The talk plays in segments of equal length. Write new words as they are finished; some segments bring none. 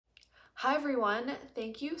Hi everyone,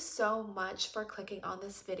 thank you so much for clicking on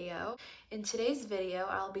this video. In today's video,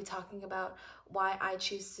 I'll be talking about why I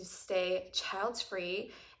choose to stay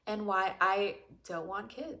child-free and why I don't want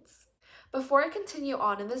kids. Before I continue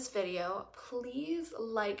on in this video, please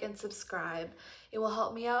like and subscribe. It will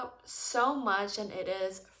help me out so much and it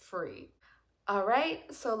is free. All right,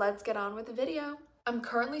 so let's get on with the video. I'm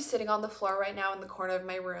currently sitting on the floor right now in the corner of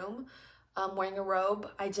my room, wearing a robe.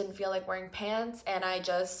 I didn't feel like wearing pants and I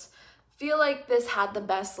just feel like this had the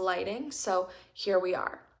best lighting, so here we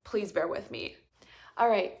are. Please bear with me. All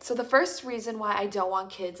right, so the first reason why I don't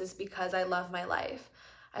want kids is because I love my life.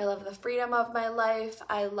 I love the freedom of my life.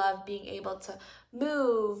 I love being able to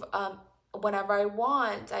move whenever I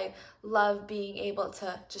want. I love being able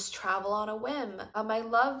to just travel on a whim. I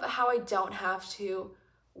love how I don't have to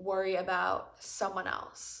worry about someone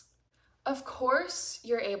else. Of course,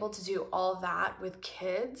 you're able to do all that with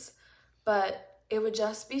kids, but it would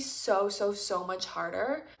just be so much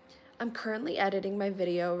harder. I'm currently editing my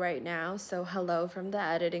video right now, so hello from the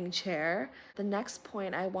editing chair. The next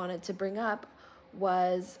point I wanted to bring up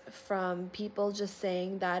was from people just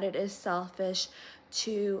saying that it is selfish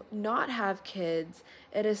to not have kids.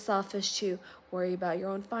 It is selfish to worry about your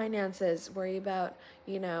own finances, worry about,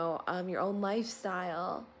 your own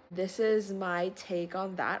lifestyle. This is my take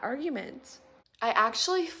on that argument. I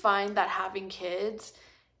actually find that having kids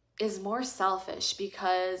is more selfish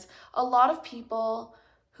because a lot of people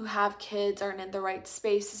who have kids aren't in the right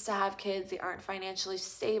spaces to have kids. They aren't financially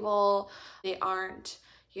stable. They aren't,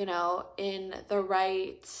 in the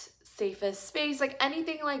right safest space, like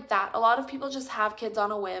anything like that. A lot of people just have kids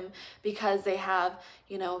on a whim because they have,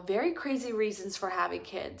 very crazy reasons for having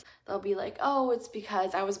kids. They'll be like, oh, it's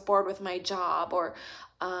because I was bored with my job, or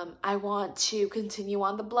I want to continue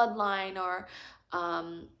on the bloodline, or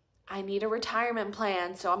I need a retirement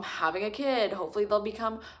plan, so I'm having a kid. Hopefully they'll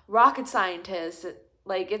become rocket scientists.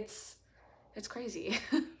 It's crazy.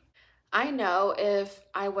 I know if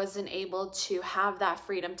I wasn't able to have that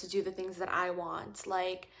freedom to do the things that I want,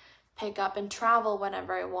 like pick up and travel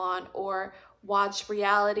whenever I want, or watch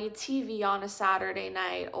reality TV on a Saturday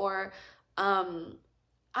night, or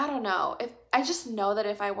I don't know. I just know that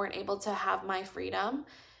if I weren't able to have my freedom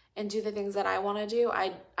and do the things that I want to do,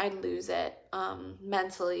 I'd lose it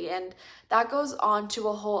mentally. And that goes on to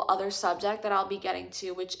a whole other subject that I'll be getting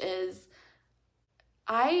to, which is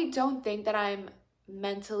I don't think that I'm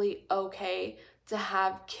mentally okay to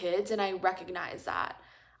have kids, and I recognize that.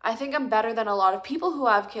 I think I'm better than a lot of people who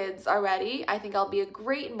have kids already. I think I'll be a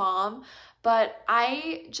great mom, but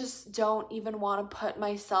I just don't even want to put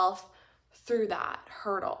myself through that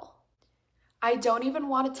hurdle. I don't even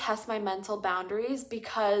want to test my mental boundaries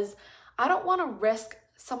because I don't want to risk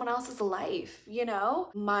someone else's life,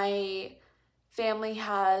 My family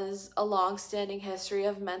has a long-standing history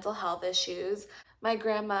of mental health issues. My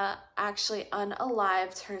grandma actually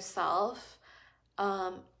unalived herself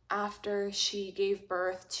after she gave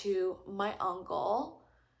birth to my uncle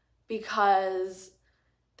because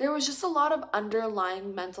there was just a lot of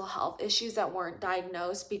underlying mental health issues that weren't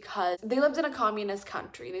diagnosed because they lived in a communist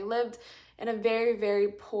country. They lived in a very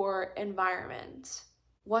poor environment.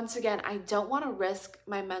 Once again, I don't want to risk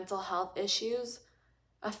my mental health issues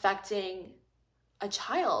affecting a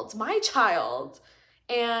child, my child.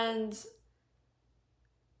 And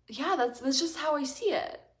yeah, that's just how I see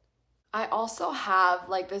it. I also have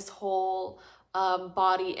like this whole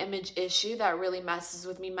body image issue that really messes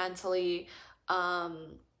with me mentally.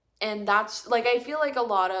 And that's like, I feel like a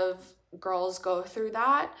lot of girls go through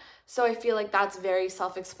that. So I feel like that's very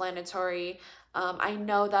self-explanatory. I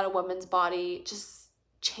know that a woman's body just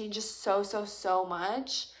changes so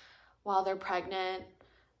much while they're pregnant,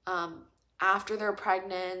 after they're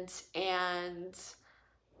pregnant, and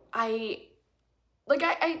I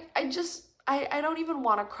don't even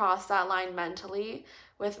want to cross that line mentally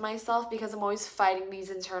with myself because I'm always fighting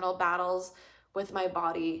these internal battles with my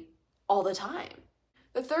body all the time.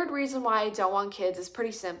 The third reason why I don't want kids is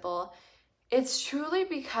pretty simple. It's truly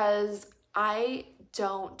because I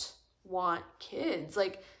don't want kids.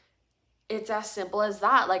 Like, it's as simple as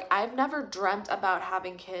that. Like, I've never dreamt about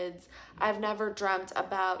having kids. I've never dreamt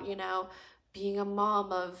about, being a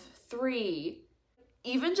mom of 3.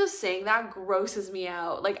 Even just saying that grosses me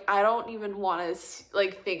out. Like, I don't even want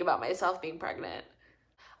to think about myself being pregnant.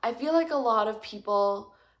 I feel like a lot of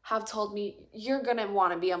people have told me, you're gonna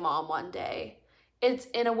want to be a mom one day. It's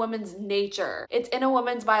in a woman's nature. It's in a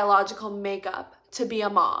woman's biological makeup to be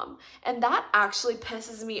a mom. And that actually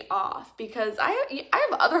pisses me off because I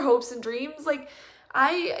have other hopes and dreams. Like,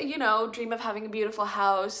 I, dream of having a beautiful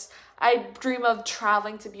house. I dream of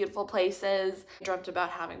traveling to beautiful places. I dreamt about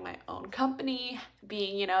having my own company,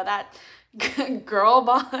 being, you know, that girl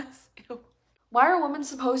boss. Why are women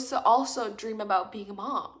supposed to also dream about being a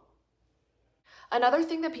mom? Another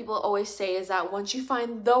thing that people always say is that once you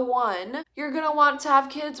find the one, you're gonna want to have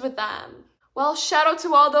kids with them. Well, shout out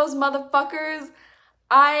to all those motherfuckers.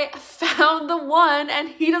 I found the one and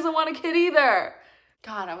he doesn't want a kid either.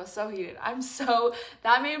 God, I was so heated.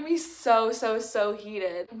 That made me so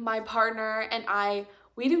heated. My partner and I,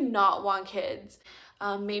 we do not want kids.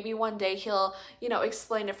 Maybe one day he'll, you know,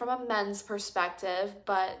 explain it from a men's perspective,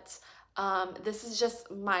 but this is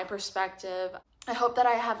just my perspective. I hope that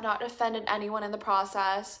I have not offended anyone in the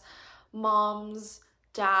process. Moms,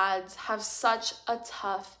 dads have such a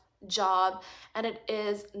tough job, and it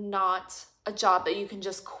is not a job that you can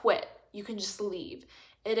just quit. You can just leave.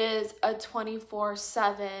 It is a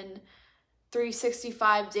 24/7,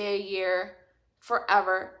 365-day a year,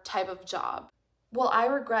 forever type of job. Will I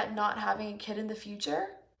regret not having a kid in the future?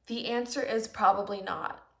 The answer is probably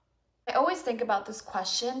not. I always think about this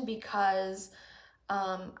question because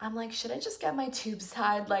I'm like, should I just get my tubes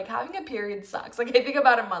tied? Like, having a period sucks. Like, I think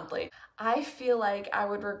about it monthly. I feel like I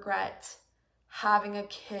would regret having a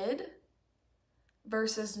kid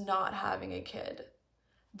versus not having a kid.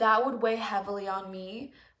 That would weigh heavily on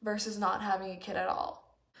me versus not having a kid at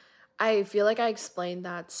all. I feel like I explained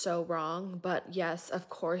that so wrong, but yes, of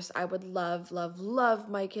course, I would love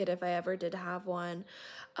my kid if I ever did have one.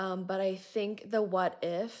 But I think the what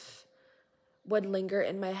if would linger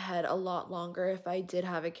in my head a lot longer if I did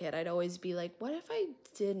have a kid. I'd always be like, what if I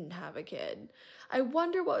didn't have a kid? I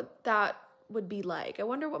wonder what that would be like. I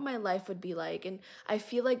wonder what my life would be like. And I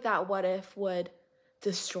feel like that what if would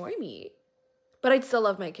destroy me, but I'd still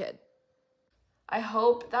love my kid. I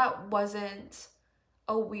hope that wasn't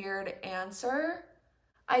a weird answer.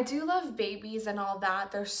 I do love babies and all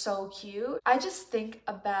that. They're so cute. I just think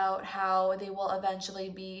about how they will eventually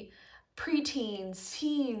be preteens,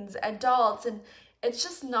 teens, adults, and it's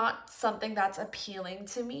just not something that's appealing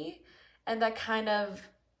to me, and that kind of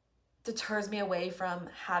deters me away from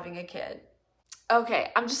having a kid.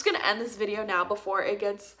 Okay, I'm just gonna end this video now before it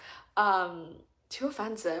gets too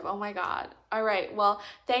offensive. Oh my God. All right, well,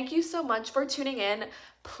 thank you so much for tuning in.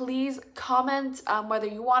 Please comment whether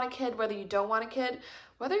you want a kid, whether you don't want a kid,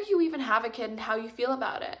 whether you even have a kid, and how you feel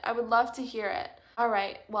about it. I would love to hear it. All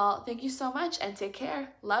right, well, thank you so much and take care.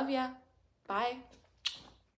 Love ya. Bye.